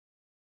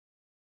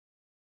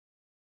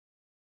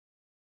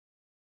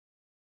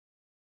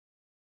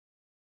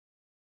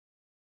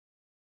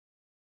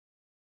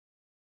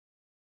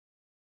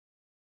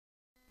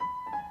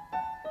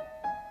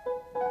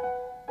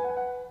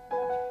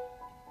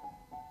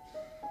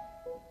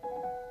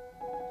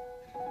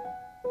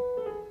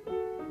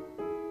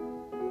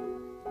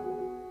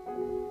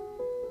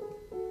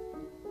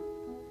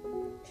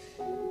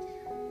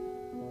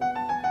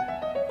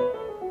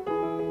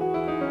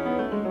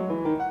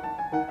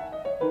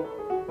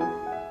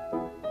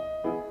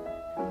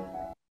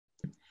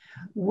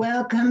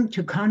Welcome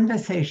to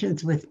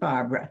Conversations with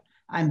Barbara.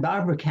 I'm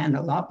Barbara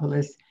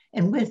Kanellopoulos,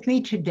 and with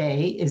me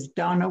today is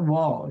Donna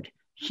Wald.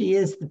 She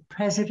is the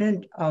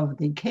president of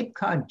the Cape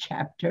Cod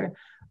chapter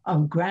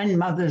of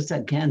Grandmothers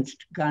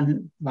Against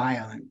Gun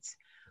Violence.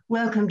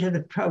 Welcome to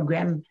the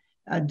program,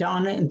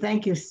 Donna, and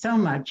thank you so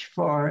much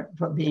for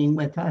being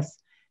with us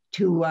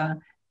to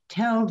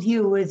tell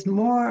viewers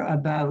more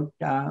about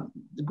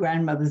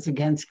Grandmothers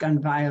Against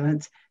Gun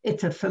Violence.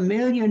 It's a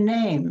familiar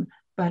name,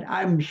 but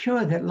I'm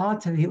sure that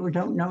lots of people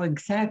don't know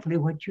exactly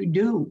what you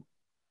do.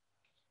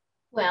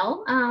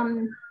 Well,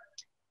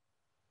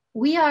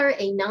 we are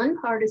a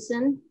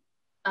nonpartisan,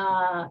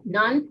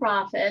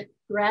 nonprofit,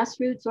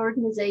 grassroots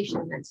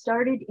organization that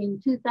started in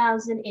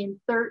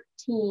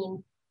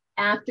 2013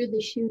 after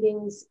the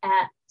shootings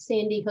at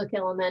Sandy Hook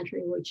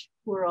Elementary, which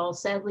we're all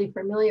sadly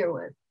familiar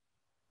with.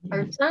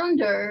 Our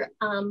founder,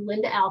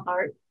 Linda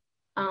Alhart,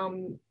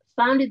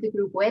 founded the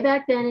group way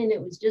back then, and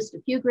it was just a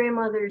few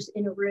grandmothers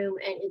in a room,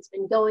 and it's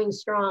been going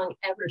strong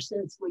ever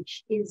since,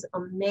 which is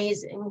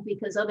amazing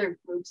because other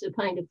groups have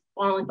kind of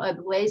fallen by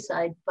the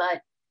wayside.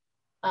 But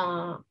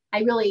I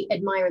really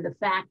admire the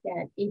fact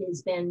that it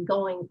has been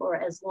going for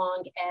as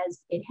long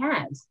as it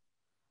has.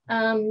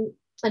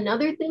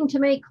 Another thing to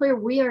make clear,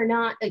 we are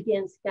not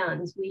against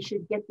guns. We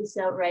should get this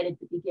out right at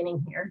the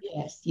beginning here.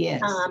 Yes.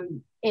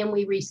 And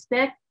we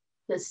respect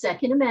the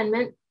Second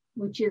Amendment,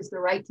 which is the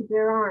right to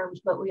bear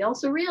arms, but we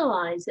also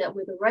realize that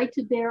with the right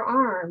to bear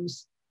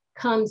arms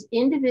comes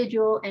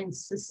individual and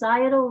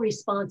societal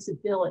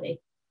responsibility.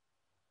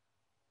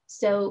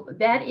 So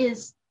that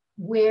is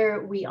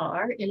where we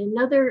are. And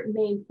another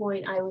main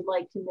point I would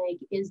like to make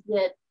is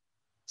that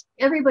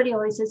everybody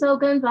always says, oh,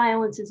 gun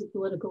violence is a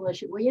political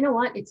issue. Well, you know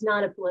what? It's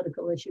not a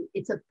political issue.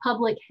 It's a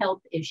public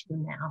health issue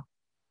now.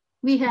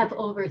 We have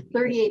over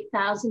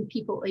 38,000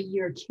 people a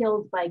year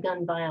killed by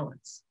gun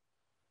violence.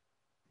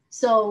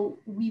 So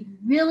we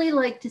really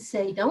like to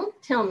say, don't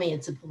tell me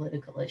it's a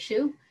political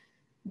issue,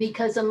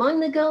 because among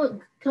the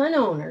gun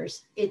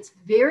owners, it's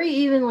very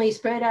evenly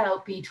spread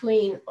out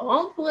between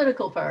all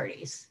political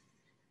parties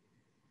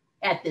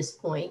at this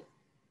point.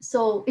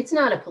 So it's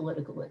not a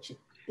political issue.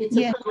 It's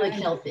a public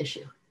health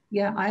issue.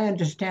 Yeah, I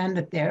understand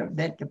that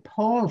the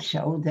polls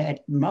show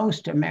that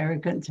most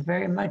Americans are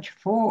very much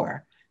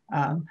for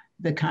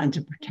the kinds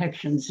of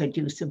protections that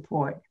you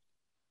support.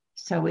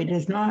 So it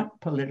is not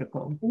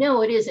political.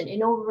 No, it isn't.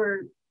 And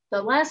over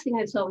the last thing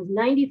I saw was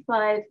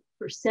 95%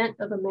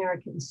 of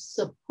Americans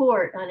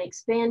support an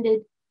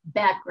expanded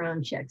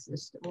background check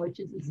system, which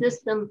is a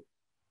system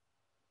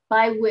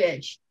by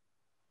which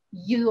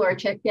you are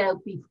checked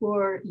out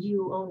before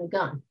you own a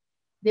gun.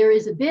 There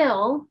is a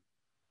bill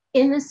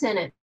in the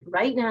Senate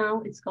right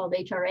now. It's called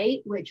H.R.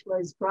 8, which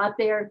was brought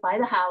there by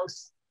the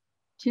House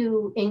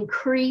to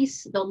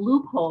increase the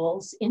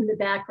loopholes in the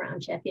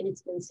background check. And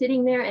it's been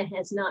sitting there and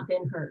has not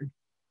been heard,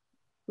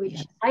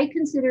 which I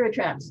consider a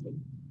travesty.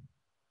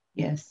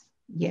 Yes.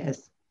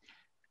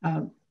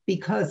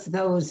 Because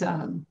those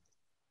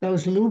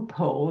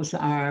loopholes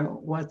are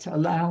what's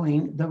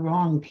allowing the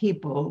wrong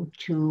people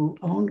to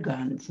own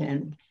guns.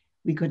 And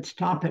we could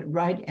stop it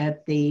right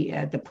at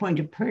the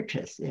point of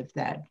purchase if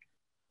that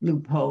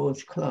loophole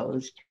is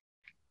closed.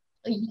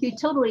 You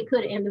totally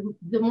could. And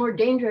the more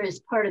dangerous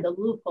part of the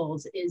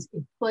loopholes is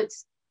it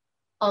puts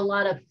a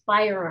lot of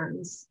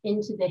firearms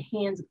into the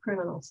hands of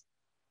criminals.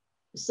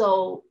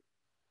 So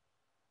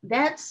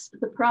that's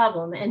the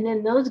problem. And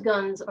then those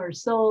guns are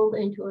sold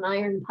into an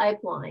iron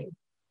pipeline,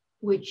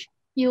 which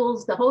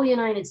fuels the whole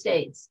United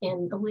States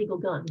in illegal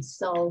guns.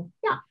 So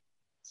yeah,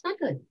 it's not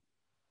good.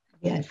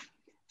 Yes.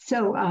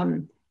 So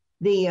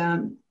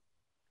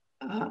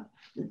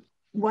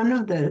one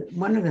of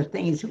the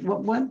things,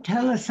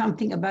 tell us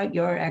something about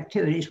your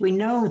activities. We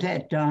know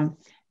that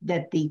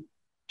the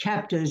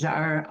chapters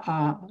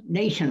are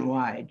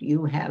nationwide.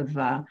 You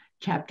have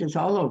chapters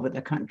all over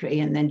the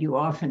country, and then you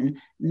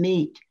often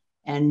meet.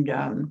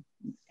 And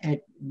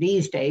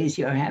these days,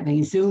 you're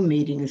having Zoom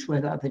meetings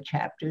with other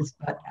chapters.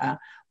 But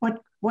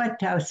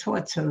what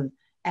sorts of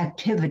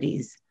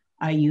activities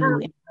are you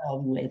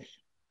involved with?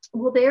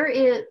 Well, there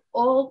is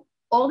all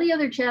the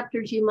other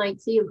chapters you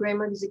might see of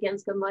Grandmothers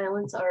Against Gun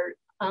Violence are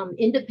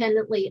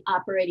independently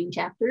operating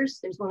chapters.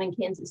 There's one in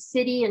Kansas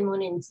City and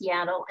one in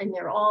Seattle, and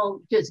they're all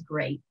just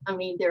great. I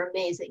mean, they're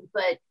amazing.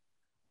 But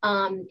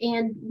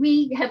and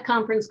we have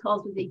conference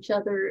calls with each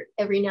other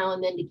every now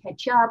and then to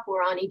catch up.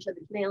 We're on each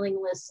other's mailing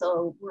lists,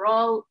 so we're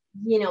all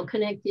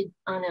connected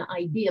on an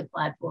idea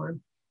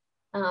platform.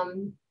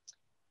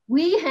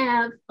 We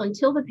have,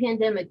 until the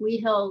pandemic, we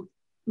held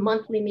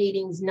monthly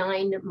meetings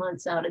 9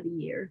 months out of the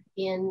year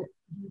in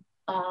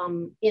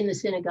the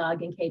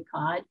synagogue in Cape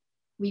Cod.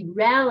 We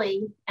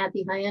rally at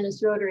the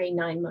Hyannis Rotary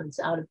 9 months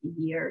out of the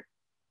year.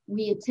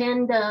 We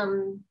attend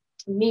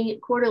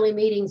quarterly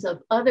meetings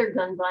of other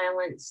gun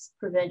violence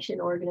prevention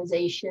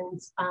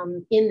organizations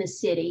in the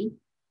city.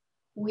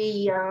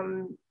 We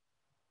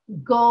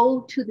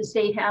go to the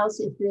State House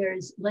if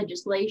there's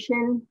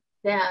legislation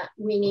that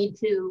we need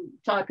to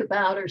talk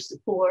about or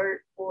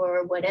support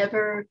or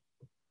whatever.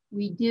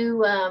 We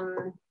do,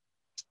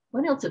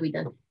 what else have we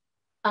done?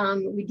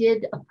 We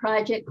did a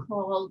project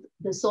called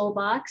the Soul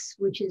Box,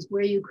 which is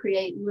where you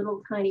create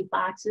little tiny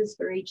boxes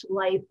for each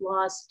life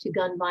lost to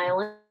gun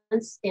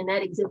violence. And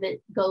that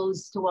exhibit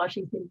goes to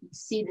Washington,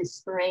 D.C. this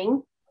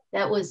spring.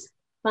 That was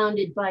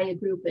founded by a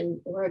group in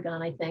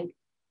Oregon, I think.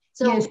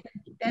 So yes,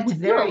 that's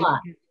very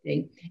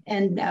interesting.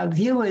 And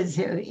viewers,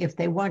 if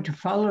they want to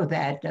follow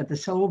that, the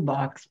Soul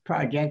Box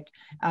project,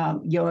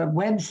 your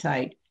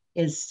website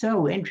is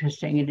so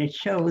interesting, and it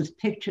shows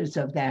pictures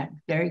of that,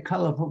 very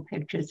colorful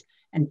pictures,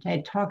 and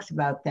it talks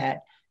about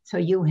that. So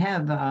you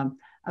have a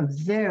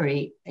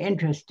very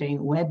interesting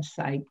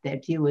website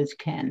that viewers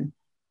can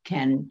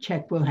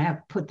check. We'll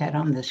have put that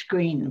on the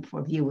screen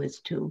for viewers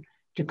to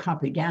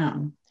copy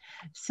down.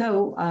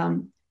 So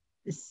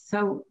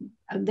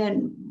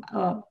then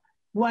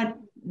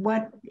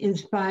what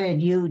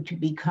inspired you to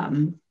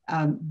become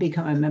a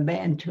member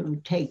and to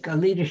take a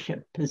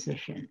leadership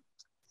position?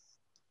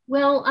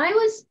 Well, I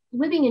was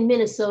living in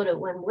Minnesota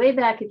when, way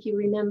back, if you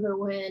remember,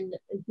 when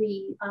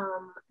the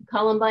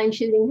Columbine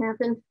shooting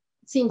happened.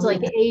 It seems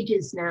like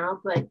ages now,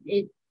 but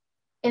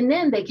and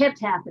then they kept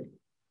happening,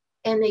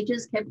 and they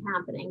just kept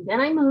happening.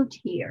 Then I moved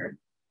here,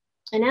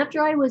 and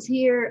after I was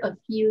here a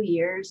few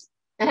years,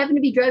 I happened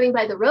to be driving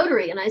by the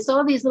Rotary, and I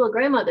saw these little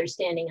grandmothers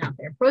standing out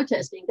there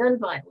protesting gun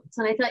violence.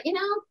 And I thought,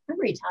 I'm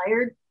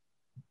retired.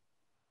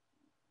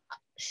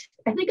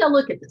 I think I'll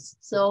look at this.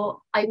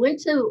 So I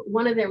went to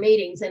one of their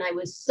meetings, and I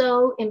was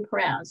so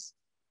impressed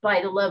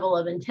by the level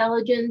of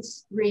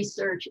intelligence,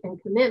 research,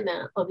 and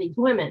commitment of these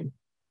women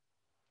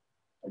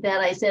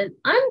that I said,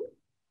 I'm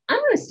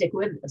going to stick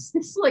with this.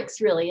 This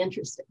looks really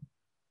interesting.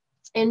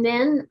 And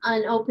then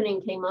an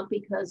opening came up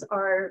because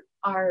our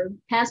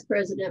past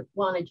president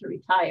wanted to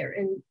retire.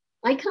 And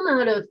I come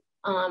out of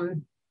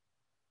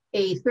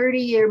a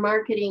 30-year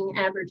marketing,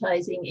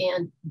 advertising,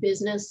 and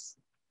business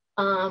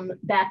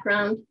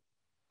background,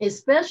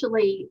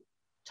 especially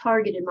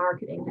targeted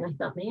marketing. And I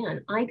thought,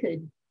 man, I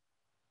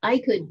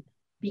could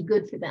be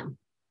good for them.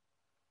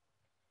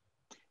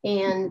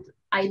 And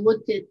I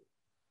looked at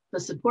the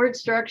support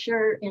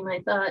structure, and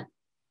I thought,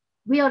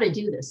 we ought to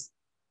do this.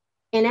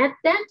 And at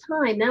that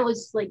time, that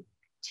was like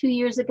 2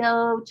 years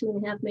ago,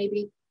 2.5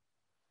 maybe.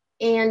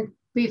 And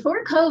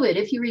before COVID,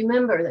 if you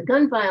remember, the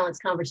gun violence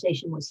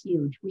conversation was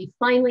huge. We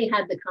finally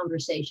had the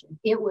conversation.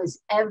 It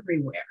was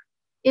everywhere.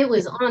 It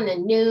was on the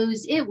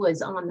news. It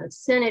was on the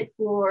Senate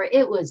floor.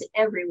 It was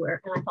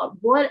everywhere. And I thought,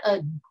 what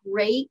a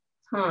great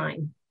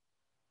time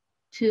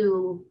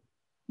to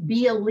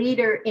be a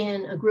leader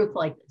in a group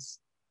like this.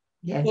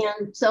 Yes.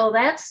 And so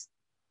that's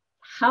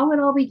how it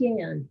all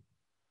began.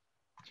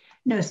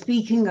 Now,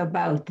 speaking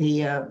about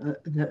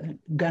the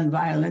gun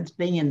violence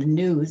being in the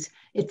news,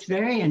 it's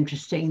very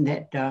interesting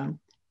that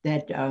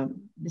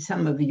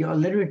some of your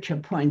literature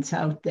points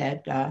out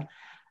that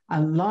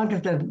a lot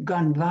of the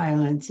gun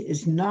violence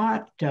is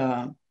not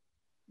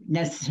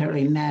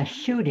necessarily mass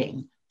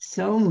shooting.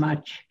 So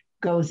much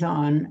goes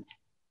on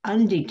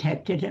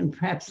undetected and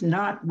perhaps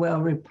not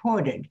well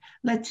reported.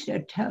 Let's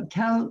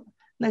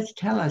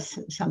tell us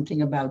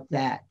something about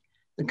that.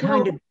 The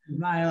kind of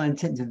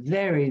violence is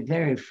very,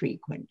 very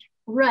frequent.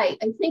 Right.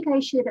 I think I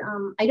should,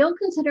 I don't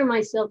consider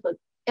myself an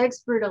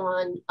expert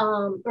on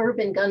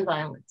urban gun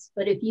violence,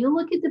 but if you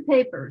look at the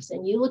papers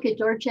and you look at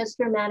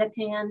Dorchester,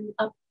 Mattapan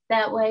up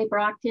that way,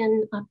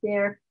 Brockton up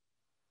there,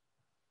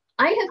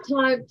 I have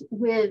talked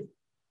with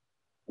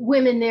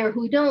women there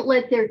who don't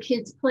let their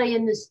kids play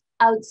in this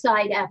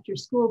outside after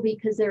school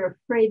because they're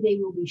afraid they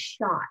will be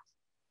shot.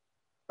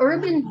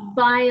 Urban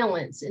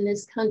violence in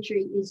this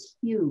country is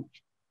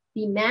huge.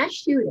 The mass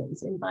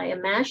shootings, and by a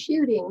mass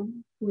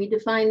shooting, we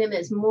define them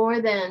as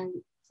more than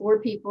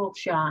 4 people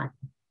shot.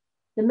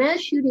 The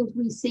mass shootings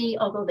we see,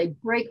 although they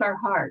break our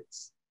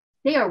hearts,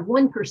 they are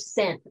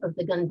 1% of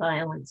the gun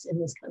violence in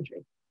this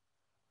country.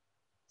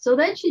 So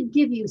that should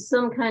give you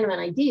some kind of an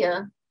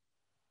idea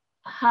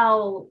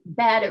how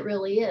bad it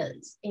really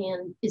is,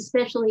 and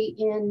especially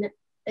in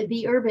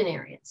the urban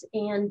areas.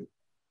 And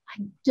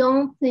I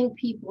don't think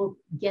people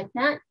get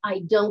that.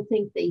 I don't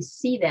think they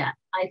see that.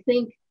 I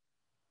think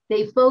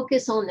they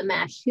focus on the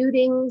mass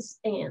shootings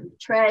and the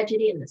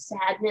tragedy and the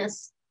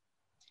sadness.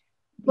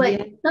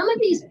 But some of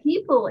these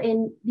people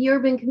in the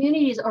urban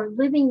communities are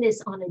living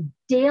this on a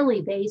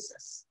daily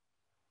basis.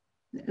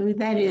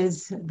 That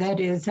is,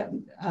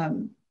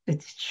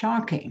 it's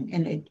shocking,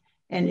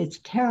 and it's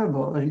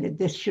terrible, and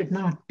this should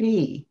not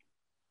be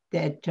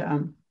that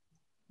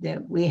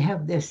we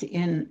have this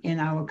in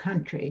our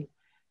country.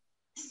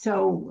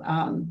 So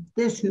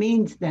this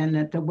means then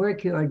that the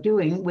work you are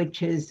doing,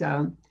 which is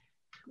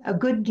a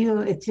good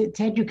deal, it's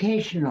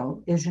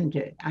educational, isn't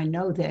it? I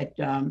know that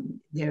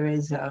there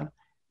is a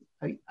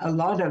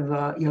lot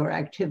of your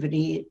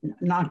activity,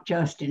 not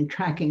just in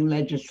tracking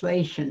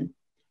legislation,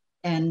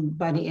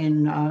 but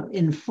in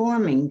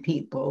informing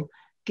people,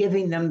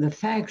 giving them the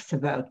facts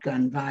about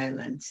gun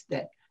violence,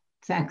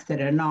 facts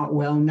that are not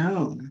well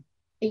known.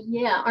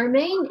 Yeah, our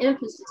main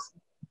emphasis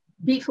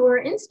before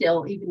and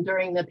still, even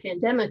during the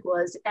pandemic,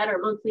 was at our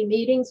monthly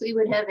meetings, we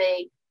would have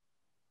a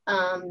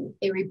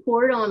a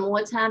report on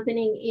what's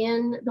happening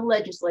in the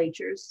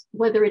legislatures,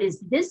 whether it is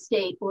this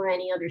state or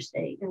any other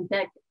state. In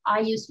fact, I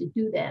used to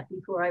do that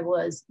before I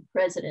was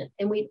president.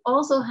 And we'd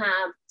also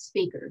have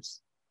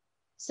speakers.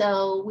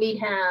 So we'd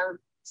have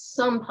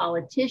some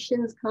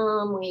politicians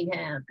come, we'd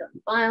have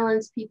gun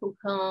violence people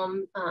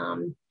come.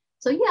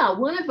 So yeah,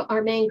 one of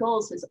our main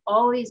goals has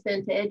always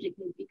been to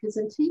educate, because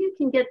until you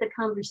can get the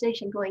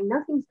conversation going,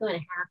 nothing's going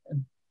to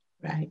happen.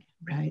 Right,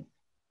 right.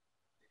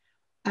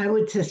 I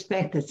would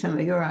suspect that some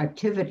of your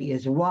activity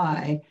is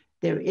why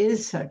there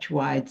is such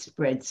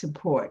widespread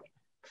support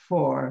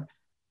for,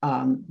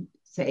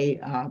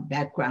 say,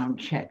 background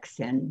checks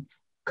and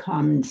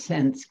common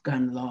sense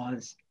gun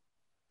laws.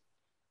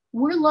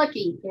 We're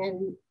lucky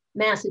in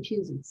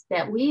Massachusetts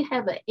that we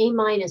have an A-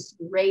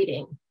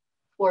 rating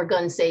for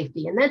gun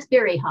safety, and that's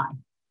very high.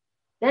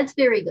 That's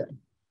very good.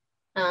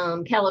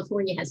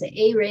 California has an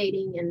A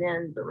rating, and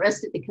then the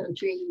rest of the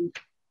country,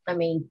 I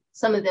mean,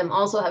 some of them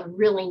also have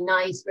really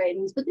nice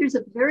ratings, but there's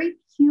a very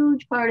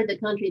huge part of the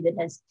country that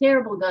has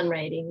terrible gun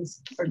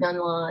ratings or gun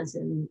laws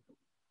and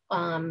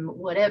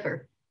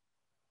whatever.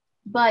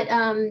 But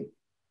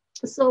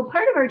so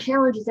part of our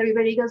challenge is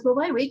everybody goes, well,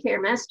 why do we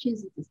care?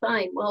 Massachusetts is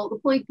fine. Well, the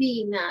point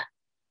being that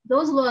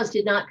those laws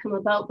did not come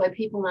about by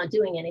people not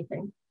doing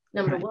anything,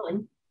 number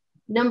one.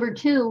 Number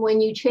two, when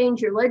you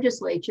change your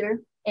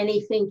legislature,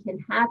 anything can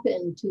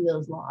happen to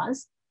those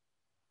laws.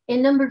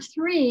 And number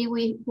three,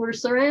 we're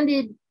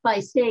surrounded by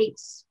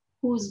states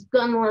whose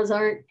gun laws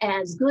aren't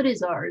as good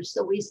as ours.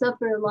 So we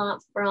suffer a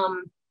lot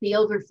from the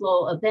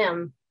overflow of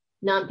them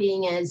not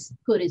being as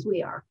good as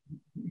we are.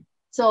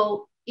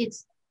 So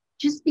it's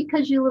just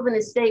because you live in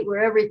a state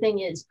where everything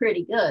is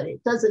pretty good,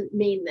 it doesn't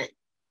mean that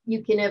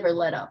you can ever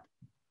let up.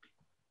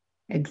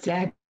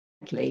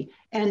 Exactly.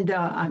 And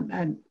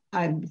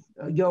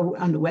you're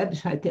on the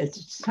website,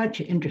 there's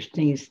such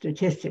interesting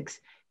statistics.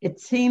 It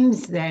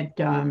seems that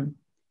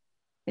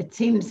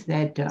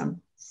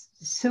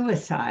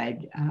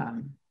suicide,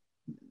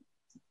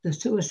 the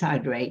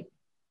suicide rate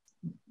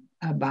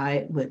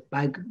by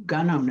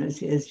gun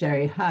owners is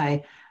very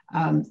high.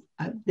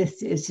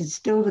 This is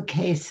still the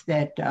case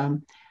that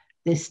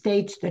the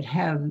states that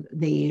have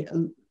the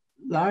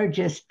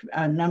largest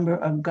number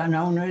of gun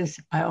owners,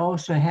 I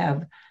also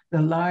have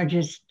the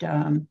largest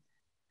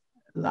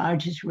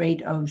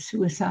rate of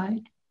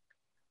suicide.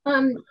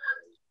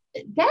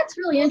 That's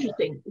really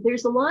interesting.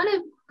 There's a lot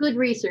of good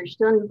research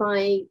done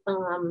by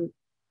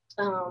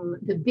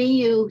the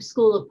BU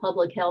School of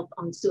Public Health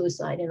on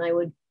suicide, and I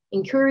would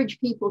encourage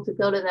people to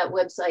go to that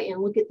website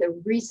and look at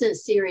the recent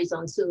series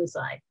on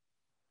suicide.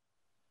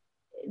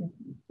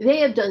 They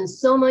have done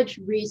so much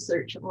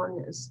research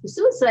on this. The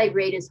suicide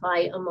rate is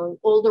high among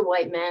older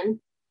white men.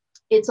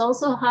 It's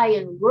also high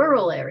in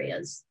rural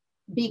areas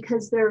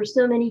because there are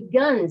so many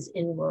guns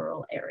in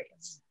rural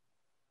areas.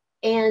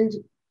 And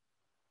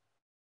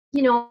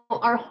you know,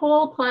 our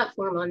whole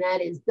platform on that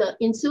is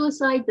in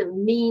suicide, the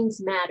means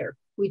matter,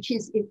 which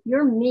is if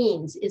your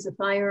means is a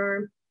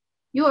firearm,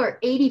 you are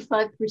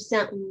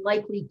 85%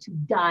 likely to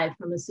die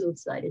from a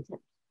suicide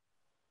attempt.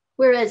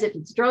 Whereas if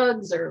it's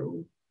drugs or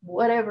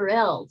whatever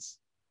else,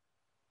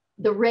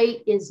 the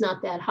rate is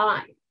not that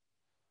high.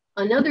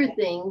 Another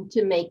thing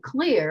to make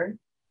clear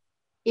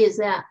is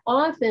that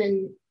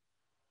often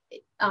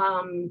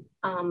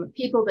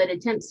people that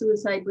attempt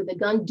suicide with a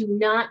gun do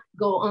not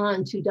go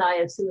on to die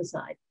of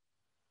suicide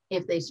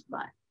if they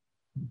survive.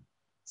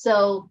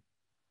 So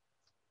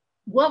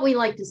what we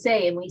like to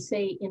say, and we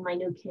say in my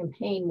new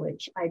campaign,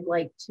 which I'd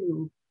like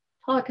to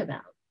talk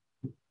about,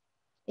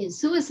 is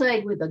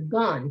suicide with a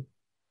gun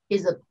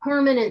is a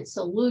permanent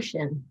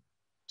solution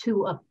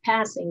to a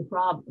passing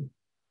problem.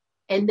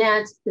 And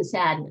that's the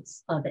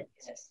sadness of it.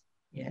 Yes,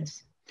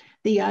 yes.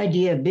 The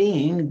idea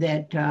being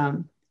that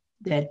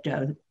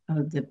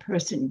the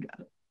person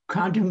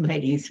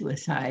contemplating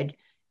suicide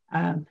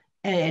at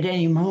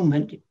any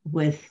moment,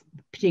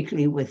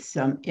 particularly with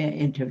some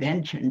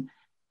intervention,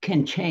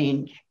 can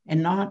change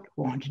and not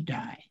want to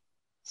die.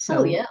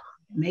 So it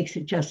makes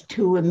it just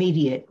too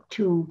immediate,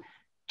 too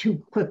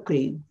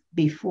quickly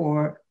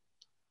before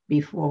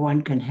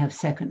one can have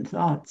second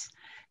thoughts.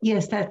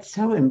 Yes, that's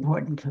so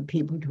important for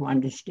people to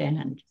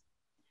understand.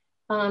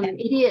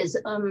 It is.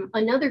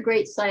 Another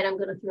great site I'm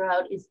going to throw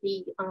out is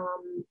the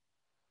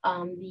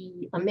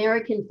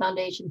American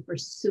Foundation for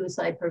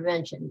Suicide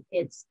Prevention.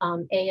 It's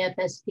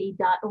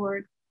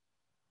afsp.org.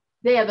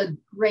 They have a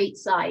great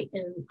site,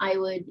 and I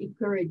would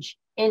encourage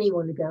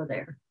anyone to go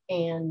there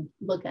and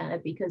look at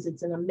it because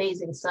it's an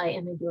amazing site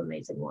and they do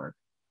amazing work.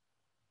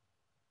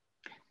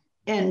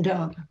 And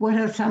what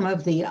are some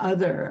of the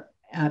other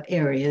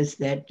areas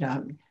that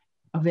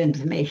of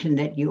information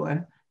that you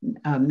are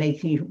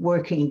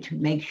working to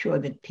make sure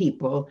that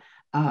people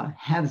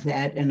have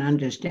that and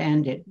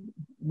understand it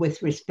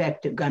with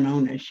respect to gun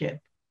ownership?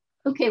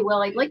 Okay,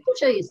 well, I'd like to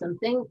show you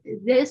something.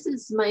 This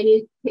is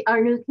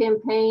our new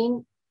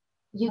campaign,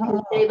 You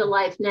Can Save a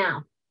Life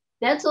Now.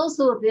 That's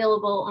also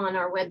available on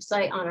our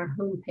website, on our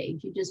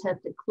homepage. You just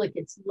have to click,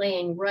 it's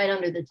laying right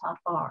under the top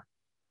bar.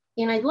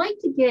 And I'd like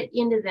to get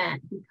into that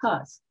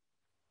because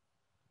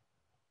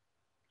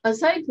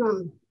aside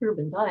from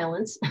urban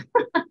violence,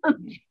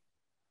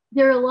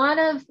 there are a lot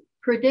of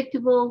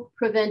predictable,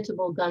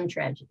 preventable gun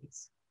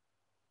tragedies.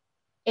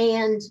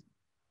 And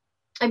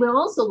I would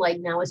also like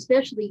now,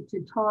 especially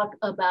to talk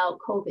about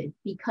COVID,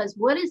 because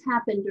what has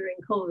happened during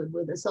COVID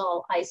with us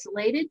all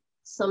isolated,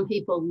 some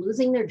people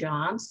losing their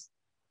jobs,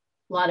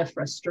 a lot of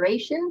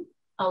frustration,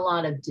 a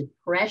lot of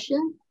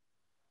depression.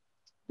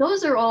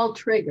 Those are all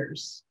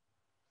triggers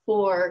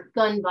for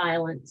gun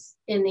violence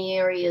in the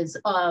areas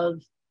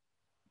of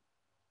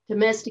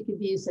domestic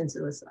abuse and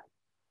suicide.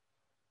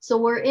 So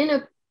we're in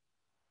a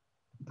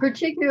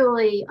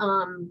particularly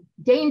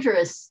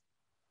dangerous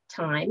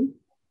time.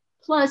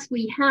 Plus,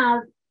 we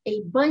have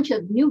a bunch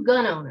of new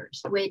gun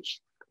owners,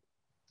 which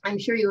I'm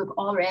sure you have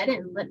all read,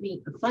 and let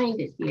me find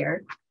it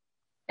here.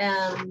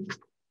 From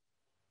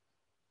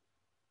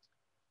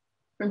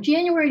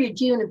January to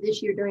June of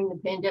this year during the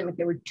pandemic,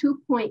 there were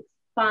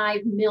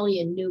 2.5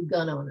 million new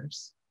gun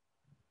owners.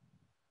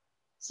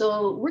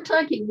 So we're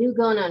talking new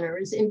gun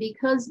owners, and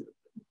because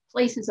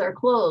places are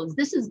closed,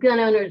 this is gun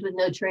owners with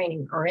no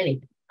training or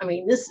anything. I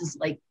mean, this is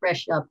like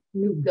fresh up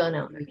new gun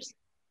owners.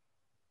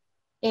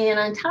 And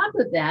on top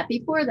of that,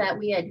 before that,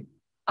 we had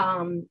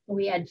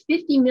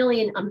 50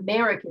 million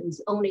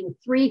Americans owning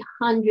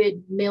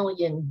 300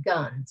 million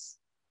guns.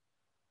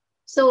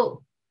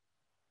 So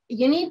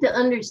you need to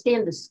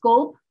understand the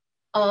scope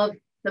of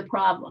the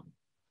problem.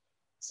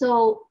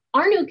 So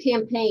our new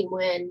campaign,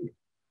 when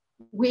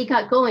we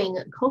got going,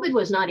 COVID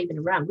was not even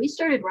around. We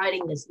started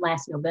writing this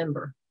last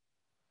November.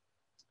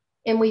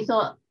 And we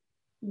thought,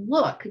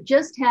 look,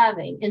 just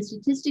having, and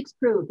statistics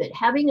prove that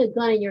having a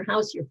gun in your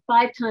house, you're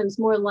 5 times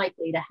more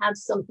likely to have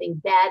something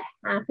bad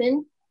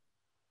happen.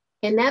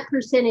 And that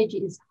percentage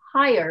is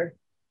higher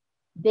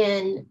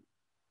than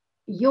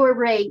your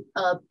rate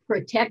of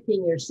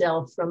protecting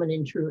yourself from an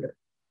intruder.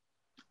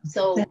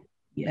 So,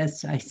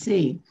 yes, I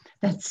see.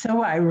 That's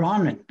so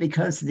ironic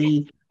because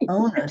the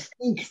owner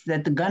thinks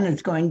that the gun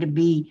is going to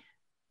be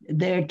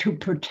there to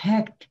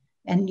protect,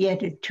 and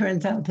yet it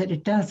turns out that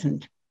it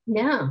doesn't.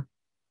 Yeah.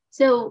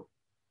 So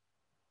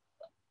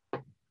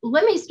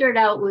let me start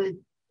out with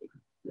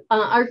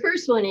our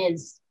first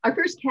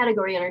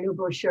category on our new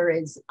brochure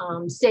is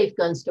safe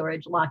gun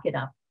storage, lock it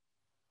up.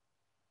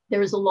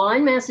 There is a law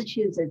in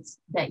Massachusetts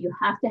that you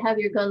have to have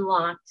your gun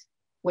locked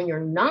when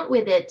you're not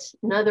with it.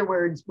 In other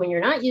words, when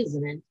you're not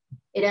using it,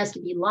 it has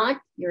to be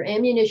locked, your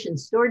ammunition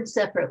stored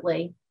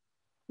separately,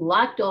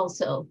 locked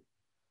also.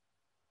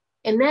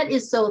 And that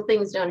is so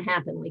things don't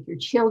happen, like your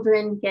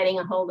children getting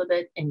a hold of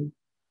it and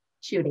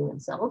shooting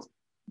themselves.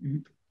 Mm-hmm.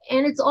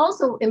 And it's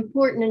also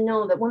important to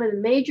know that one of the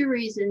major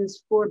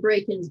reasons for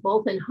break-ins,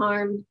 both in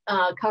harmed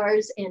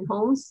cars and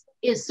homes,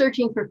 is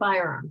searching for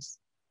firearms.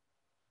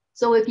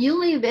 So if you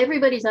leave,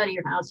 everybody's out of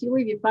your house, you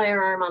leave your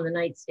firearm on the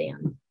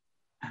nightstand,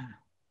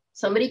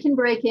 somebody can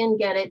break in,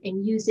 get it,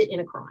 and use it in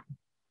a crime.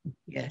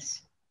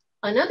 Yes.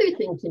 Another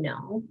thing to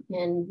know,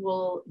 and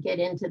we'll get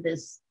into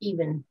this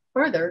even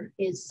further,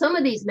 is some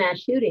of these mass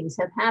shootings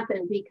have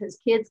happened because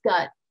kids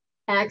got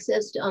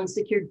access to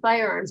unsecured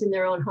firearms in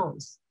their own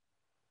homes.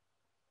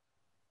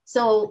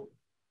 So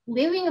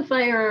leaving a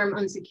firearm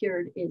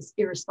unsecured is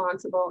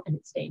irresponsible and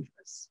it's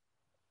dangerous.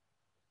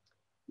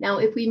 Now,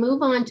 if we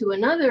move on to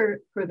another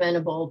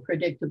preventable,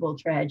 predictable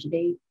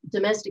tragedy,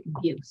 domestic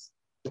abuse.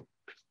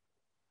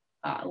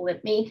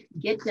 Let me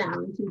get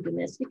down to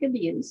domestic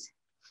abuse.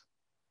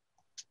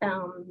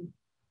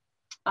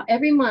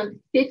 Every month,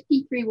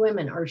 53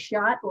 women are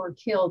shot or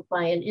killed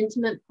by an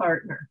intimate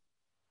partner,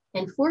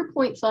 and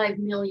 4.5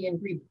 million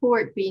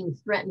report being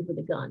threatened with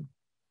a gun.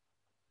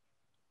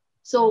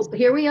 So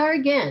here we are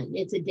again.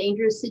 It's a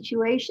dangerous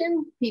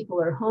situation.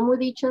 People are home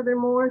with each other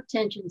more.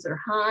 Tensions are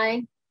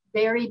high.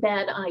 Very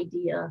bad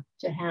idea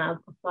to have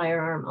a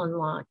firearm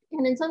unlocked.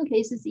 And in some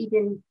cases,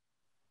 even,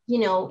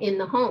 in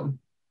the home.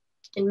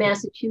 In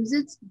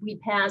Massachusetts, we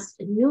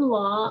passed a new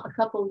law a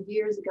couple of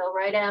years ago,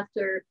 right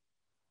after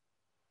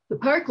the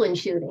Parkland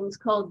shootings,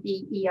 called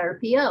the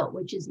ERPO,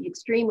 which is the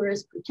Extreme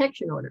Risk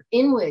Protection Order,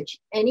 in which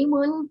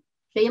anyone,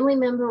 family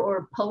member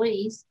or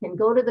police, can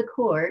go to the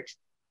court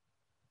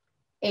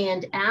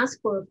and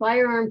ask for a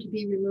firearm to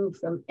be removed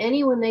from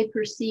anyone they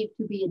perceive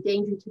to be a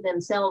danger to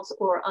themselves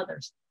or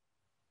others.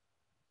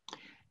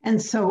 And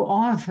so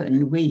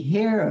often we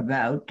hear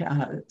about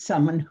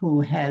someone who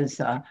has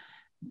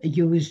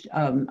used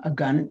a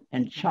gun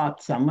and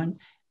shot someone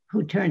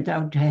who turns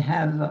out to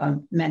have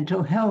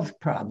mental health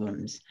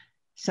problems.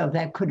 So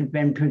that could have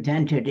been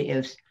prevented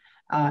if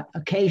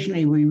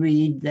occasionally we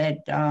read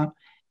that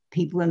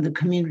people in the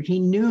community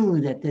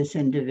knew that this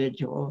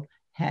individual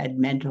had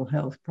mental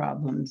health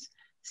problems.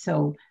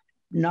 So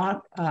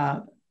not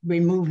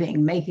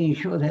making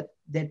sure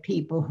that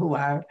people who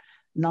are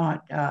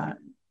not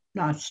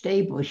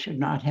stable should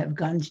not have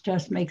guns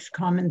just makes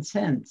common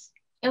sense.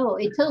 Oh,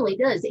 it totally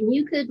does. And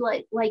you could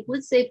like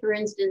let's say, for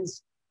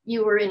instance,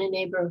 you were in a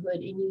neighborhood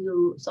and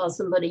you saw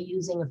somebody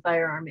using a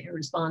firearm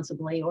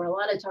irresponsibly, or a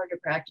lot of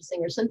target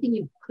practicing, or something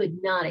you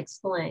could not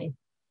explain.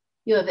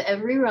 You have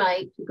every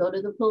right to go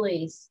to the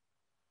police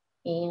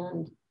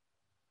and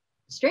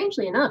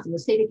strangely enough, in the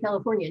state of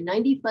California,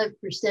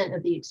 95%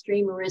 of the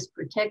extreme risk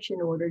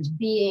protection orders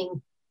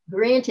being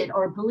granted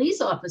are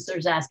police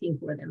officers asking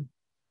for them.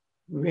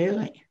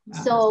 Really?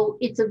 So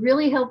it's a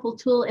really helpful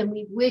tool, and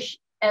we wish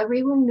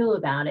everyone knew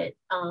about it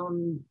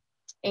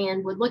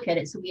and would look at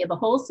it. So we have a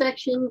whole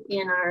section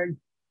in our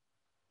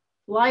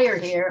flyer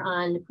here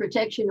on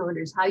protection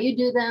orders, how you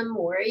do them,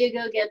 where you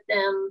go get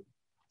them,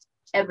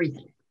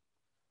 everything.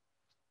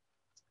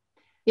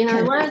 In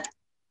our last,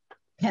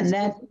 can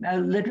that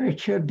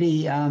literature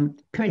be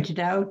printed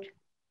out?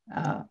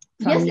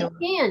 Yes, it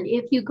can.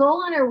 If you go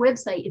on our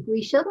website, if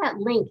we show that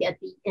link at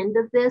the end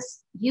of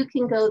this, you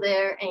can go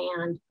there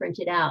and print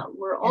it out.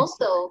 We're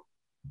also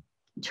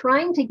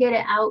trying to get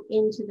it out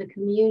into the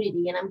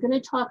community. And I'm going to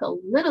talk a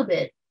little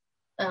bit,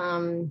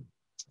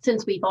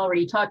 since we've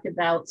already talked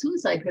about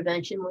suicide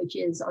prevention, which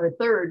is our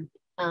third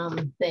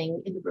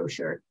thing in the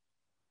brochure,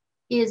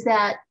 is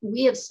that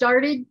we have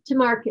started to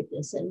market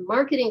this, and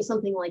marketing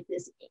something like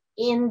this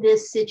in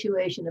this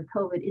situation of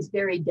COVID is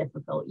very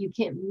difficult. You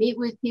can't meet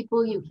with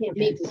people, you can't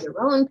meet with your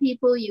own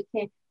people, you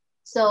can't.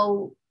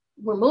 So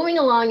we're moving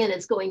along and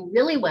it's going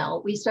really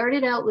well. We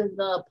started out with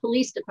the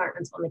police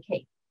departments on the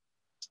Cape.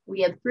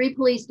 We have 3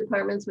 police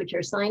departments which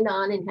are signed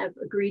on and have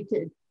agreed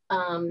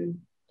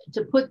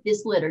to put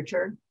this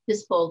literature,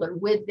 this folder,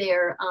 with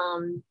their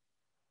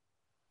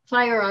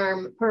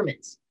firearm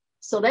permits.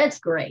 So that's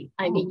great.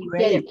 I mean, you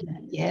get it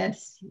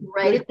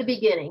right at the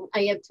beginning.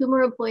 I have 2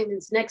 more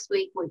appointments next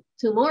week with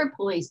 2 more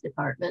police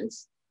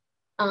departments.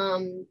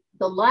 The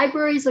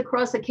libraries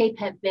across the Cape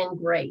have been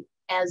great.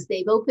 As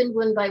they've opened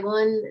one by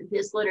one,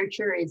 this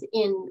literature is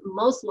in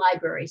most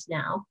libraries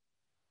now.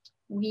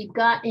 We've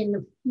got in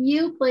a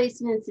few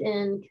placements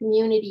in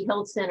community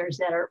health centers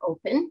that are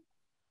open.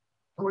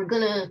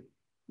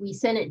 We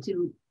sent it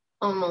to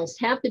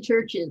almost half the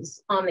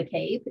churches on the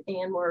Cape,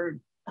 and we're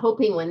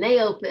hoping when they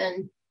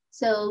open.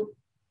 So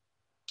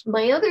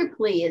my other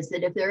plea is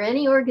that if there are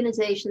any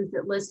organizations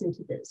that listen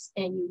to this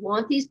and you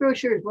want these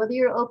brochures, whether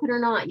you're open or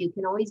not, you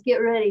can always get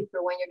ready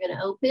for when you're going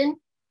to open.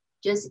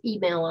 Just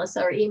email us.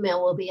 Our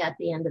email will be at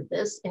the end of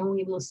this, and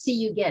we will see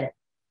you get it.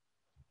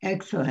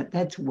 Excellent.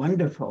 That's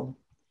wonderful.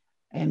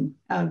 And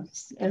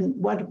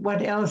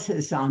what else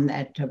is on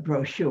that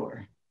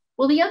brochure?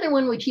 Well, the other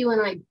one, which you and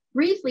I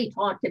briefly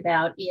talked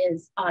about,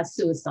 is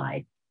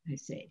suicide. I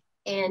see.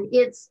 And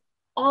it's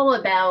all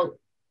about,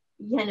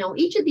 you know,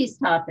 each of these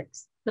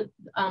topics, the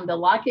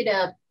lock it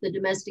up, the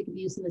domestic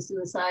abuse, and the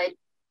suicide,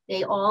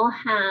 they all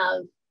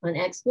have an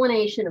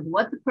explanation of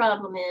what the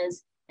problem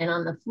is. And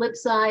on the flip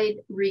side,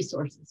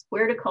 resources,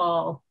 where to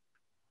call,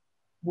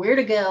 where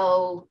to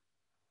go,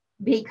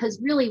 because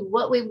really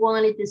what we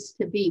wanted this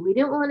to be, we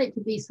didn't want it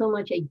to be so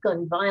much a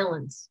gun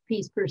violence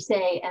piece per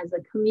se as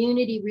a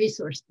community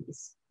resource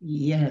piece.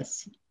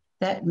 Yes,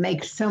 that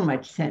makes so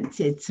much sense.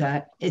 It's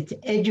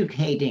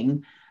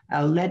educating,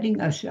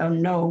 letting us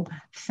know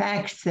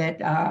facts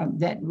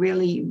that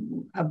really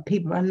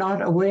people are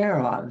not aware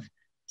of.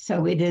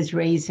 So it is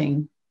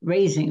raising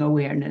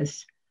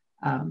awareness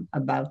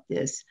about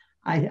this.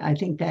 I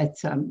think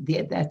that's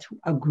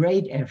a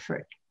great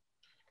effort.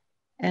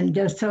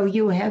 And so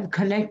you have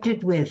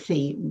connected with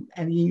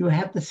you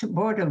have the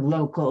support of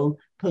local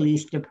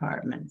police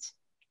departments.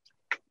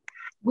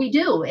 We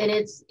do, and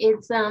it's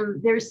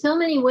there's so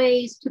many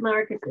ways to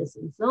market this,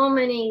 and so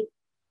many,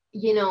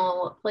 you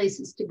know,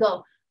 places to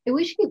go. I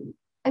wish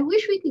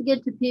we could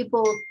get to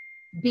people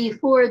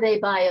before they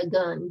buy a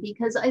gun,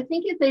 because I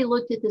think if they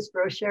looked at this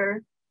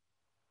brochure,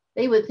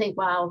 they would think,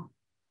 wow,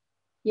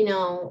 you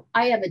know,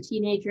 I have a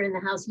teenager in the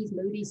house, he's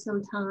moody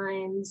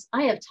sometimes.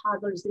 I have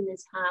toddlers in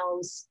this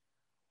house.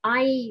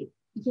 I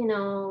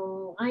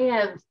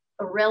have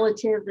a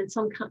relative that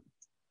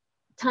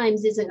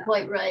sometimes isn't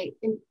quite right.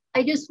 And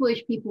I just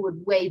wish people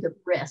would weigh the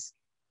risk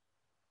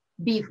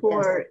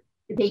before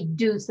they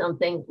do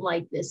something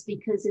like this,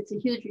 because it's a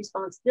huge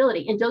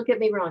responsibility. And don't get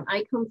me wrong,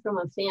 I come from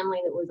a family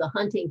that was a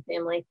hunting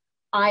family.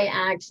 I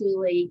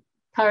actually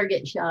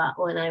target shot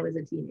when I was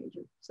a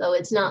teenager. So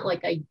it's not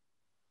like I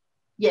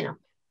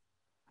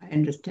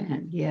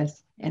understand,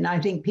 yes. And I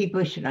think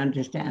people should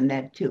understand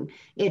that too.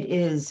 It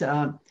is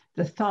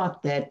the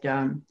thought that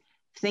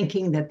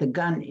thinking that the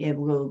gun, it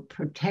will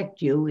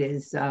protect you,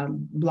 is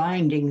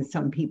blinding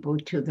some people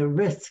to the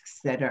risks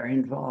that are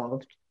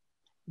involved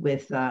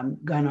with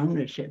gun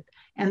ownership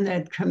and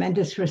the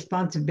tremendous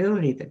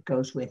responsibility that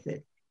goes with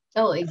it.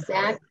 Oh,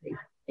 exactly.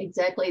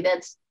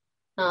 That's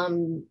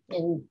and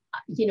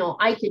you know,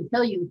 I can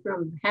tell you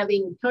from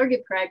having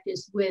target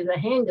practice with a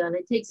handgun,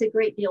 it takes a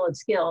great deal of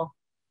skill,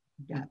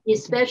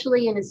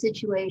 especially in a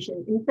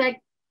situation. In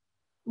fact,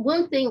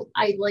 one thing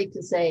I'd like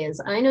to say is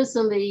I know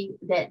somebody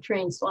that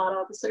trains SWAT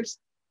officers,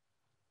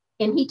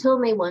 and he told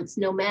me once,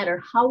 no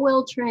matter how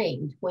well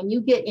trained, when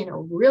you get in a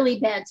really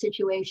bad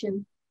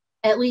situation,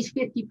 at least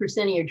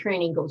 50% of your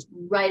training goes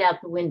right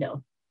out the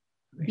window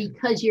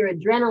because your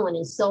adrenaline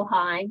is so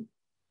high.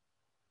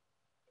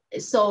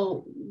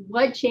 So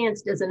what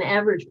chance does an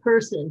average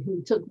person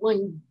who took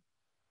one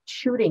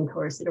shooting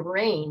course at a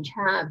range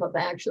have of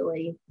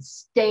actually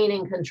staying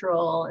in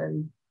control?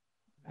 And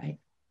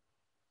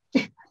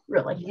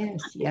really.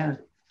 Yes, yeah.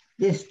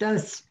 This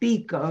does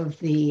speak of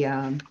the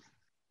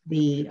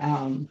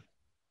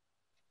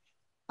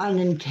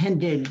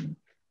unintended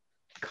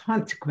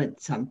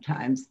consequence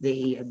sometimes,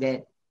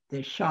 that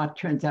the shot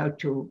turns out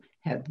to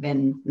have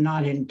been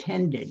not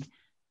intended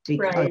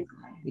because, Right.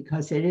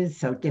 because it is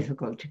so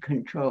difficult to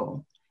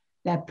control.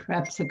 That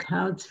perhaps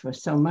accounts for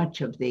so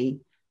much of the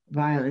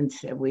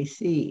violence that we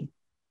see.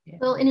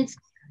 Well, and it's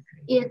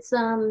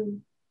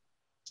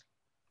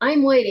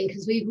I'm waiting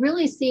because we've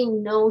really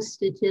seen no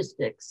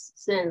statistics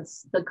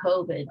since the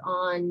COVID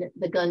on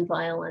the gun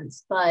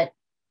violence, but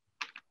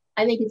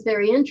I think it's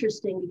very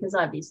interesting because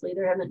obviously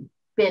there haven't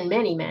been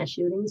many mass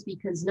shootings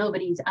because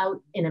nobody's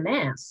out in a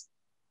mass.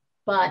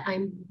 But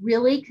I'm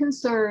really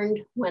concerned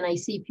when I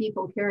see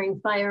people carrying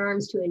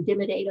firearms to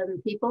intimidate other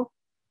people.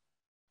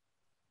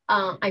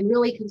 I'm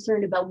really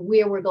concerned about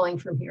where we're going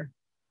from here.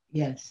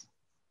 Yes,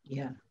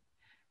 yeah.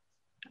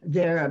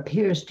 There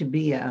appears to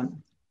be a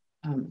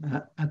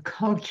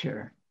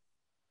culture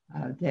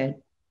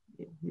that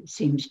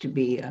seems to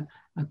be a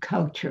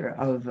culture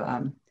of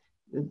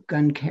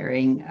gun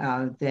carrying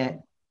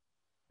that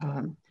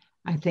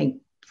I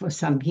think for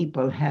some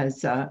people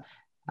has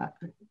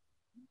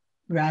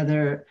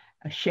rather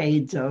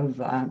shades of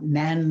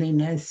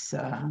manliness,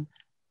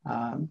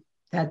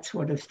 that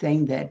sort of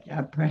thing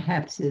that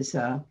perhaps is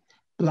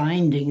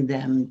blinding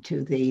them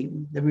to the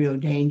real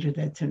danger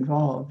that's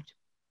involved.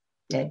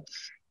 That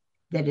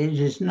it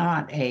is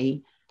not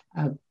a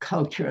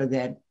culture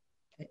that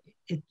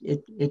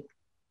it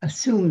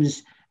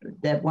assumes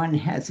that one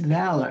has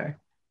valor,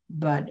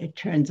 but it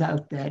turns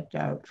out that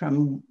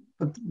from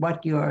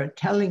what you're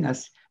telling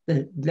us,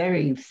 the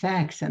very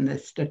facts and the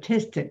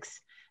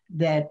statistics,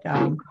 that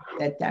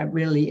that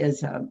really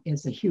is a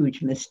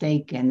huge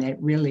mistake, and it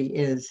really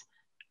is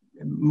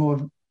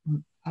more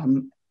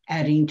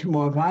adding to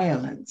more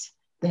violence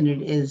than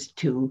it is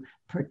to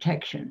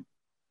protection.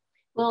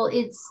 Well,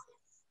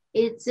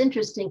 it's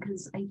interesting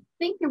because I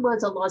think there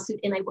was a lawsuit,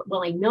 and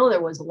I know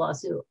there was a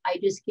lawsuit. I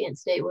just can't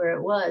state where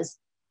it was,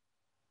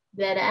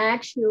 that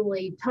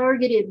actually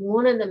targeted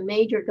one of the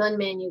major gun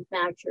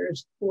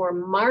manufacturers for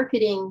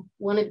marketing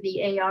one of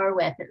the AR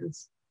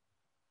weapons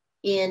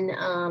in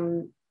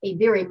a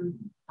very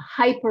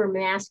hyper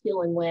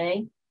masculine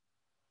way.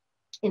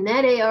 And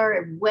that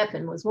AR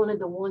weapon was one of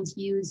the ones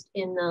used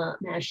in the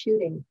mass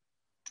shooting.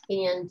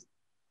 And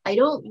I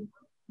don't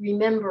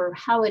remember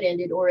how it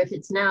ended or if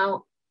it's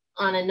now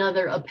on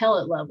another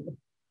appellate level,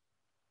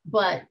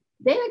 but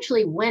they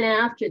actually went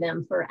after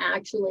them for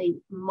actually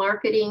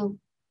marketing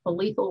a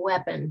lethal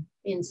weapon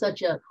in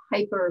such a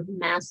hyper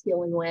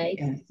masculine way.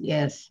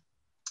 Yes.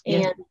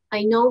 And yes.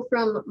 I know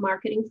from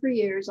marketing for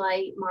years,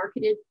 I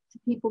marketed to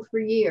people for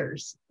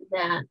years,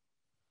 that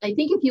I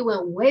think if you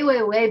went way,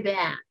 way, way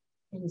back,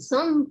 and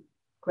some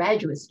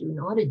graduate student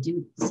ought to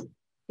do this,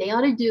 they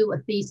ought to do a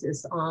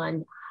thesis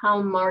on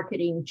how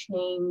marketing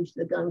changed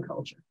the gun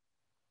culture.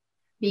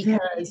 Because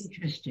very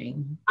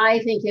interesting. I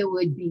think it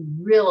would be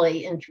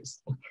really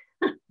interesting.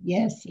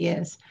 Yes,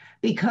 yes,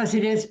 because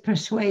it is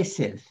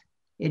persuasive.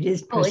 It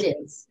is persuasive.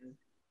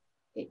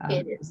 Oh,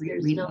 it is. It is.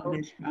 There's we no.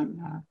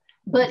 from,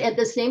 but at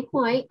the same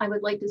point, I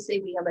would like to say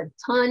we have a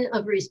ton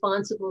of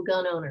responsible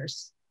gun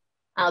owners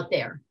out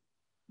there.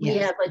 Yes.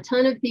 We have a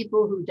ton of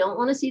people who don't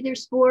want to see their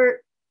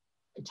sport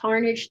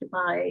tarnished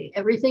by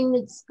everything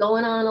that's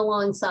going on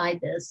alongside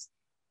this.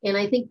 And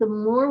I think the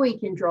more we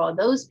can draw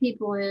those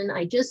people in,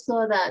 I just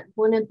saw that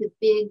one of the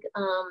big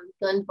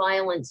gun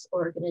violence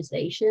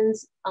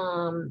organizations,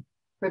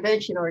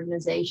 prevention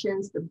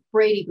organizations, the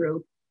Brady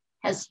Group,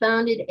 has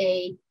founded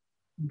a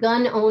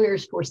Gun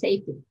Owners for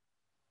Safety.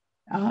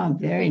 Oh,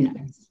 very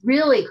nice.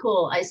 Really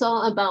cool. I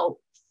saw about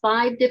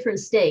 5 different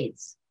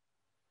states.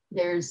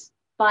 There's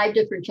 5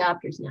 different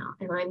chapters now,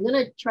 and I'm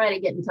going to try to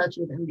get in touch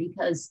with them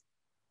because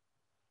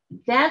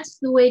that's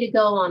the way to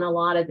go on a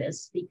lot of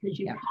this, because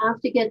you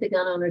have to get the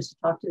gun owners to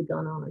talk to the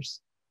gun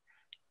owners.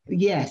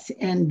 Yes,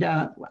 and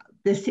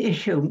this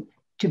issue,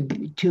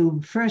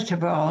 to first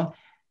of all,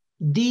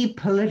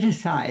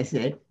 depoliticize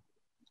it,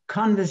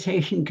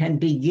 conversation can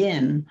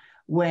begin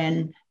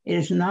when it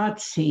is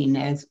not seen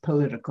as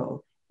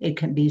political. It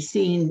can be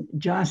seen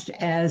just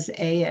as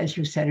as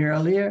you said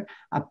earlier,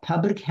 a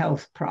public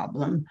health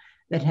problem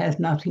that has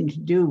nothing to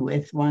do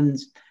with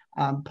one's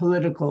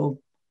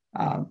political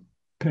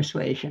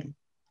persuasion.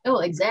 Oh,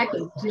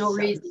 exactly.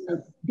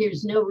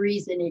 There's no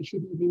reason it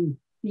should even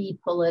be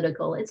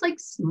political. It's like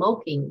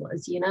smoking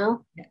was,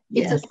 Yes.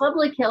 It's a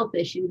public health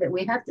issue that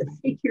we have to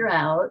figure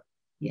out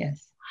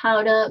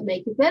how to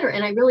make it better.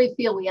 And I really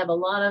feel we have a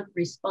lot of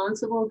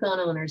responsible gun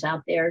owners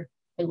out there,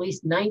 at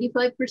least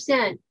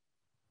 95%,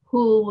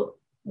 who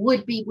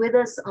would be with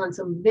us on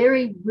some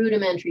very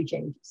rudimentary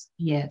changes.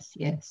 Yes,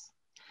 yes.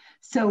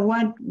 So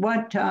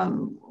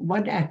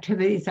what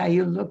activities are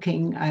you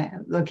looking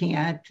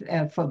at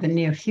for the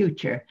near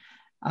future,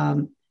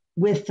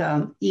 with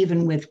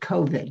even with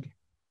COVID?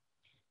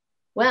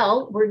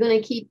 Well, we're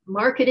going to keep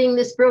marketing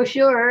this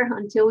brochure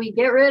until we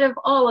get rid of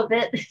all of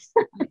it.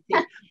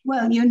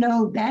 Well,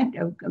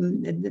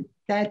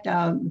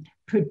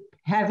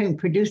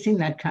 producing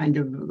that kind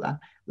of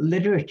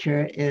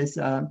literature is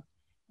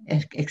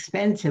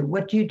expensive.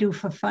 What do you do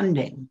for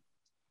funding?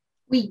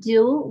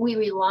 We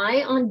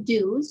rely on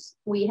dues.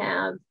 We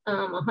have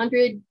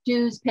 100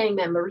 dues paying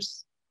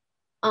members.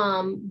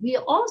 We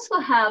also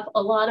have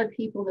a lot of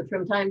people that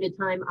from time to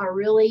time are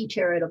really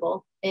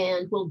charitable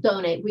and will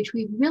donate, which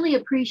we really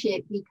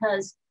appreciate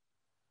because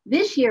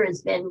this year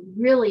has been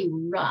really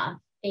rough.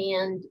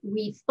 And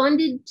we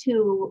funded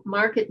to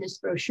market this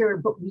brochure,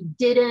 but we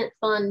didn't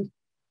fund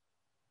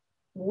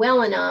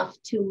well enough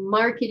to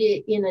market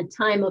it in a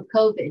time of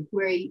COVID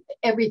where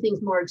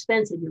everything's more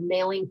expensive. You're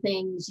mailing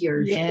things,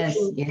 you're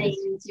shipping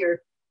things,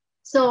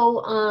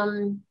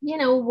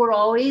 we're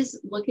always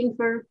looking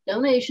for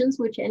donations,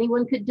 which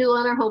anyone could do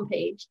on our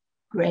homepage.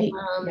 Great.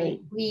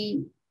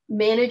 We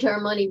manage our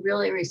money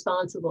really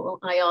responsible.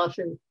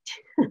 I'm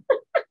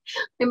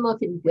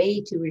often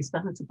way too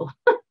responsible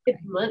with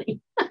money.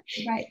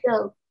 Right.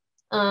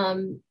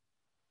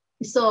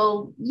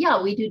 So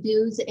yeah, we do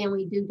dues and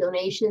we do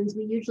donations.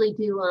 We usually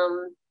do,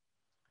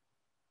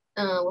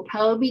 we'll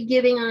probably be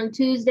giving on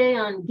Tuesday,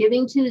 on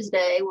Giving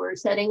Tuesday. We're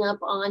setting up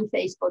on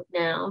Facebook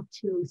now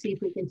to see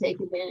if we can take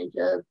advantage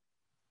of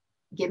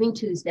Giving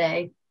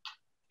Tuesday.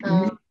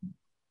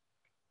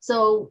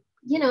 So,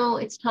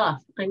 it's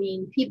tough. I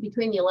mean,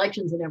 between the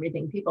elections and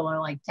everything, people are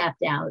like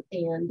tapped out,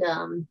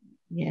 and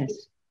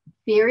it's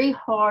very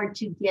hard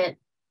to get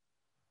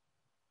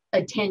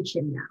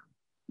attention now.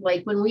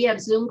 Like when we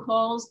have Zoom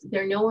calls,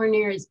 they're nowhere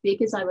near as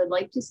big as I would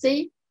like to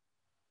see.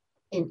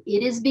 And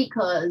it is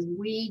because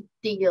we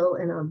deal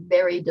in a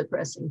very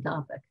depressing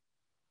topic.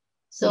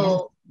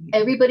 So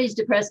everybody's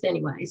depressed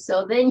anyway.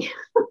 So then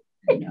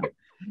I know.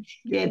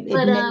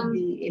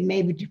 It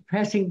may be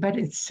depressing, but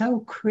it's so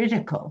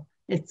critical.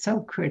 It's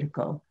so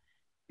critical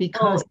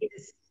because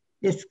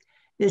this,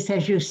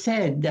 as you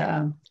said,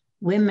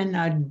 women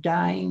are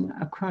dying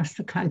across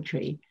the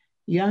country.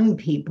 Young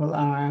people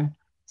are,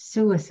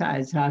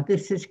 suicides are.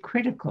 This is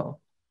critical.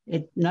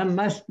 It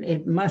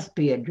must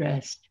be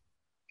addressed.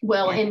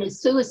 Well, and the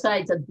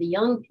suicides of the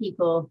young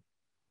people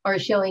are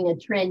showing a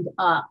trend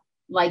up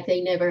like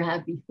they never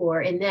have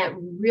before. And that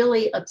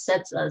really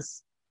upsets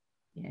us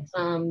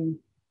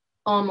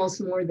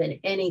almost more than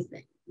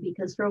anything.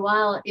 Because for a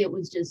while, it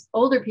was just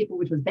older people,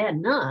 which was bad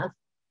enough.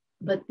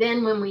 But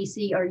then when we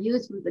see our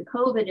youth with the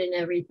COVID and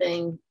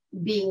everything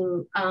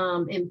being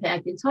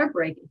impacted, it's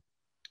heartbreaking.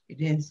 It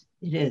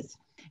is.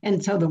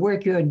 And so the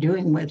work you're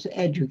doing with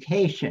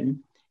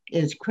education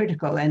is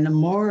critical. And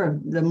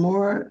the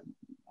more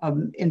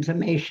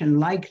information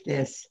like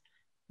this,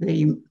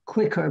 the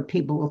quicker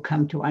people will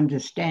come to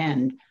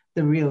understand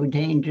the real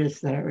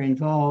dangers that are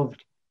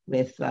involved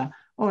with,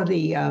 or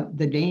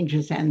the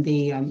dangers and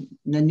the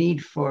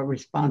need for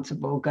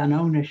responsible gun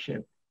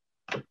ownership.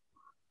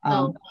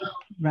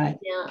 Right.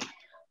 Yeah.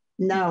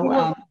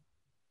 Now,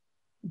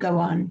 go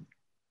on.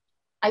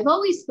 I've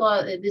always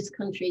thought that this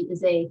country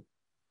is a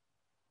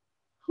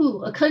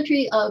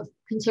country of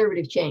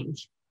conservative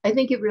change. I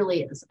think it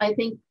really is. I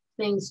think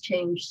things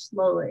change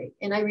slowly.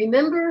 And I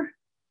remember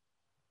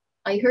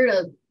I heard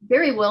a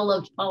very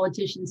well-loved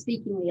politician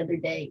speaking the other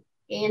day,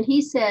 and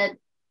he said,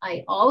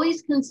 I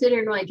always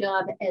considered my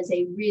job as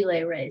a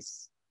relay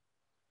race.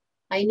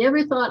 I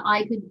never thought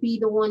I could be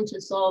the one to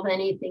solve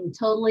anything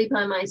totally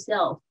by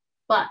myself,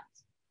 but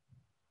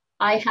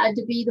I had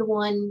to be the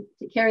one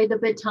to carry the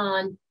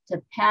baton,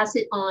 to pass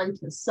it on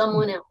to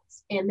someone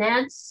else. And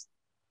that's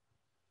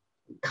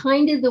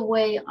kind of the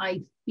way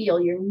I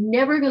feel. You're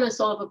never going to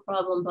solve a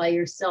problem by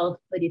yourself,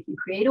 but if you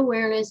create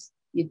awareness,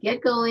 you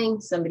get going,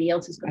 somebody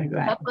else is going to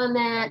pick up on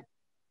that.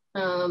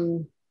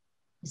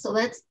 So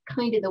that's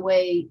kind of the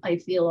way I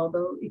feel,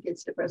 although it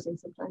gets depressing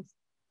sometimes.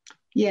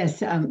 Yes,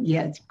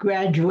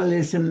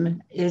 gradualism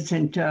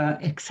isn't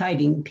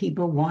exciting.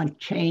 People want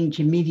change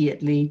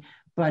immediately,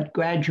 but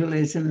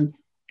gradualism,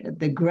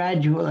 the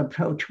gradual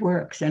approach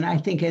works. And I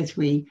think as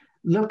we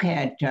look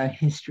at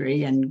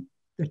history and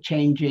the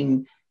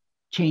changing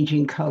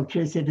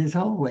cultures, it is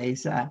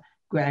always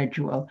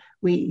gradual.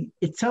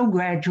 It's so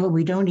gradual,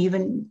 we don't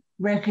even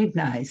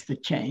recognize the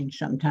change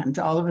sometimes.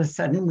 All of a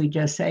sudden, we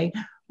just say,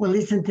 well,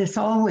 isn't this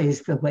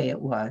always the way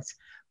it was?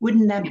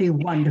 Wouldn't that be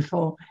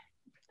wonderful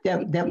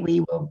that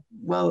we will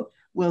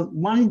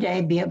one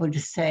day be able to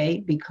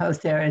say, because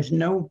there is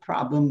no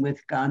problem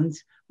with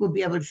guns, we'll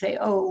be able to say,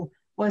 oh,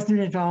 wasn't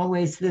it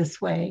always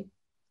this way?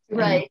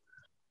 Right.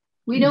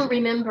 We don't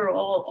remember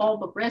all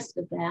the rest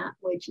of that,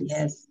 which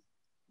is...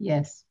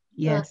 Yes.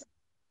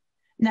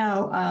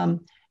 Now,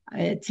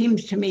 it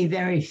seems to me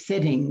very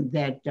fitting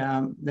that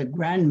the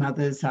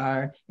grandmothers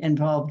are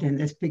involved in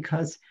this,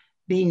 because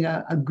being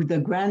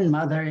the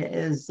grandmother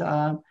is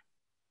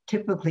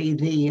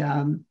typically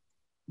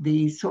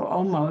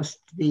almost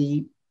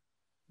the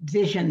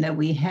vision that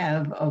we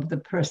have of the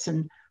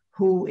person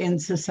who in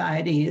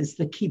society is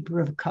the keeper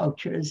of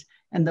cultures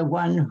and the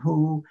one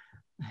who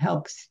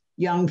helps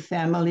young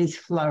families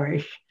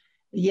flourish.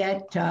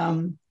 Yet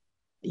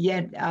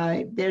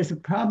there's a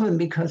problem,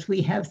 because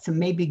we have some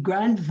maybe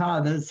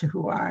grandfathers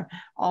who are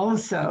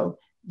also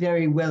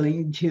very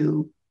willing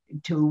to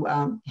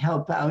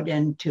help out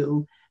and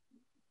to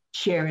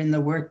share in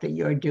the work that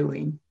you're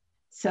doing.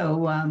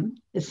 So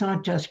it's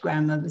not just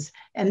grandmothers.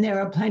 And there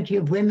are plenty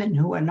of women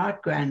who are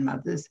not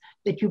grandmothers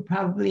that you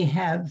probably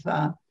have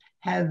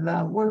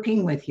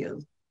working with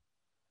you.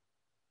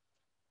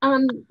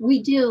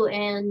 We do.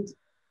 And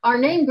our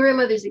name,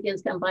 Grandmothers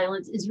Against Gun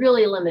Violence, is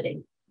really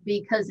limiting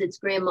because it's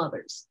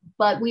grandmothers.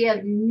 But we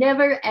have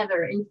never,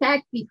 ever, in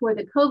fact, before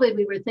the COVID,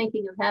 we were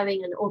thinking of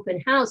having an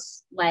open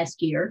house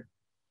last year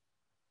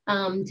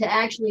to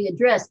actually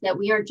address that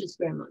we aren't just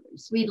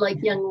grandmothers. We'd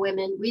like young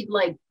women, we'd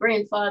like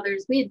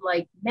grandfathers, we'd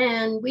like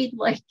men, we'd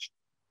like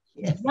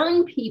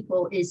young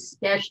people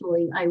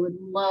especially. I would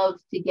love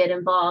to get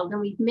involved.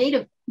 And we've made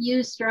a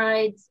few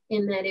strides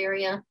in that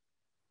area,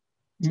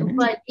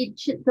 but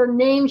the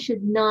name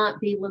should not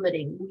be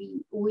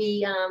limiting.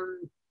 We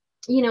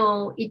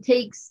it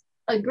takes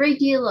a great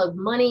deal of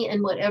money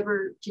and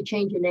whatever to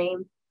change a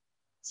name.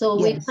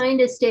 So we've kind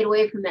of stayed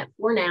away from that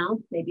for now,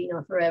 maybe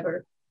not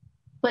forever.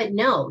 But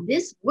no,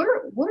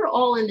 we're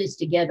all in this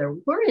together.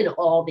 We're in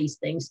all these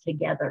things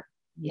together.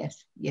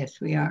 Yes,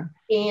 we are.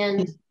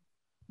 And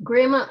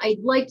Grandma,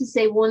 I'd like to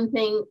say one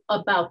thing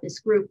about this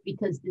group,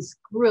 because this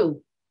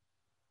group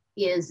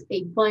is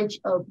a bunch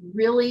of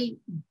really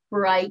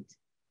bright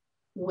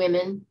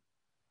women,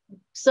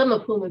 some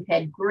of whom have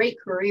had great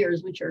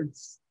careers, which are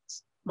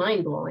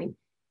mind-blowing,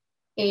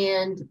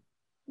 and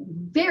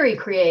very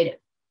creative.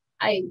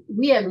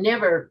 We have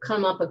never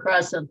come up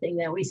across something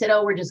that we said,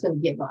 oh, we're just going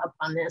to give up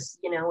on this.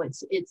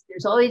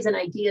 There's always an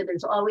idea,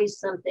 there's always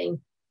something.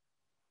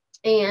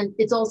 And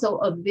it's also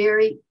a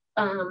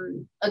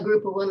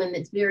group of women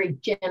that's very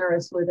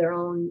generous with their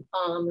own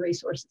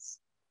resources.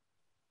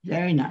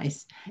 Very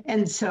nice.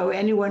 And so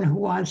anyone who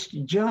wants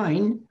to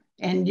join,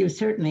 and you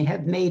certainly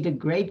have made a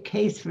great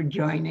case for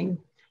joining,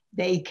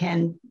 they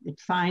can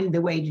find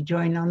the way to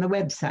join on the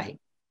website.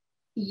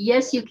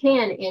 Yes, you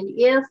can. And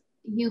if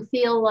you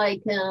feel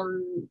like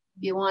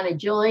you want to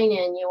join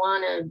and you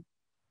want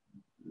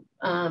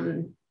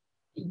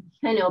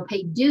to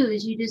pay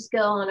dues, you just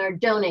go on our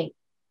donate.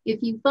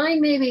 If you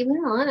find maybe,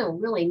 well, I don't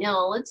really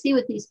know, let's see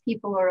what these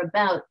people are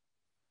about,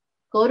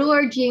 go to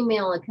our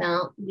Gmail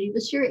account, leave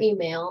us your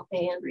email,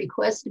 and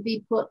request to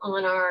be put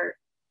on our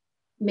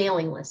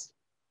mailing list,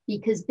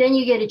 because then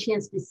you get a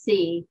chance to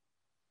see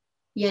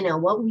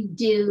what we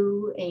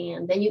do,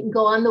 and then you can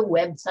go on the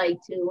website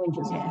too and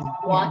just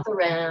walk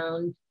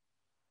around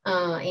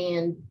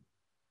and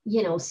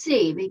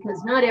see,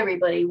 because not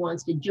everybody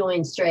wants to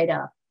join straight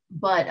up.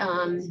 But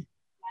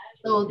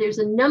so there's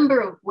a number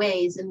of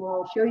ways, and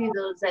we'll show you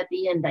those at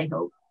the end, I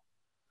hope.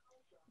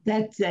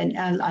 I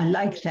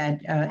like that.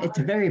 It's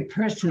a very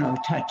personal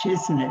touch,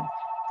 isn't it?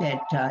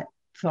 That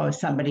for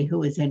somebody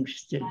who is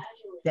interested,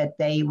 that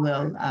they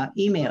will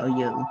email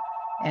you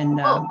and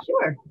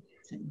sure,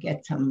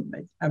 get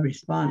a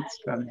response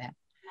from that.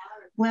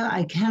 Well,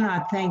 I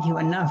cannot thank you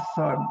enough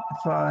for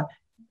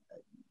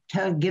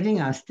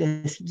giving us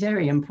this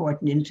very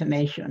important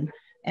information.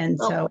 And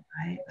so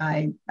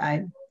I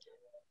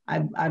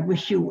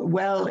wish you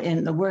well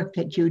in the work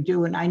that you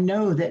do. And I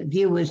know that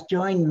viewers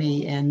join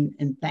me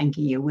in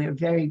thanking you. We're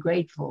very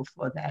grateful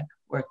for that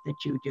work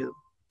that you do.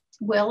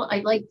 Well,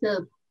 I'd like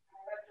to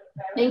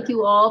thank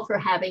you all for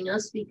having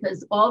us,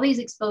 because all these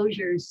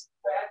exposures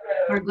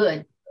are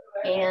good.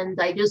 And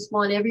I just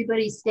want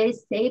everybody to stay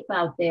safe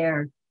out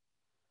there.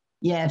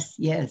 Yes.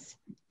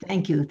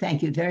 Thank you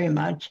very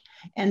much.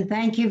 And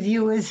thank you,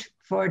 viewers,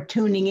 for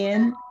tuning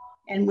in.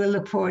 And we'll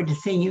look forward to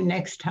seeing you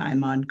next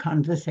time on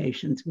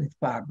Conversations with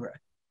Barbara.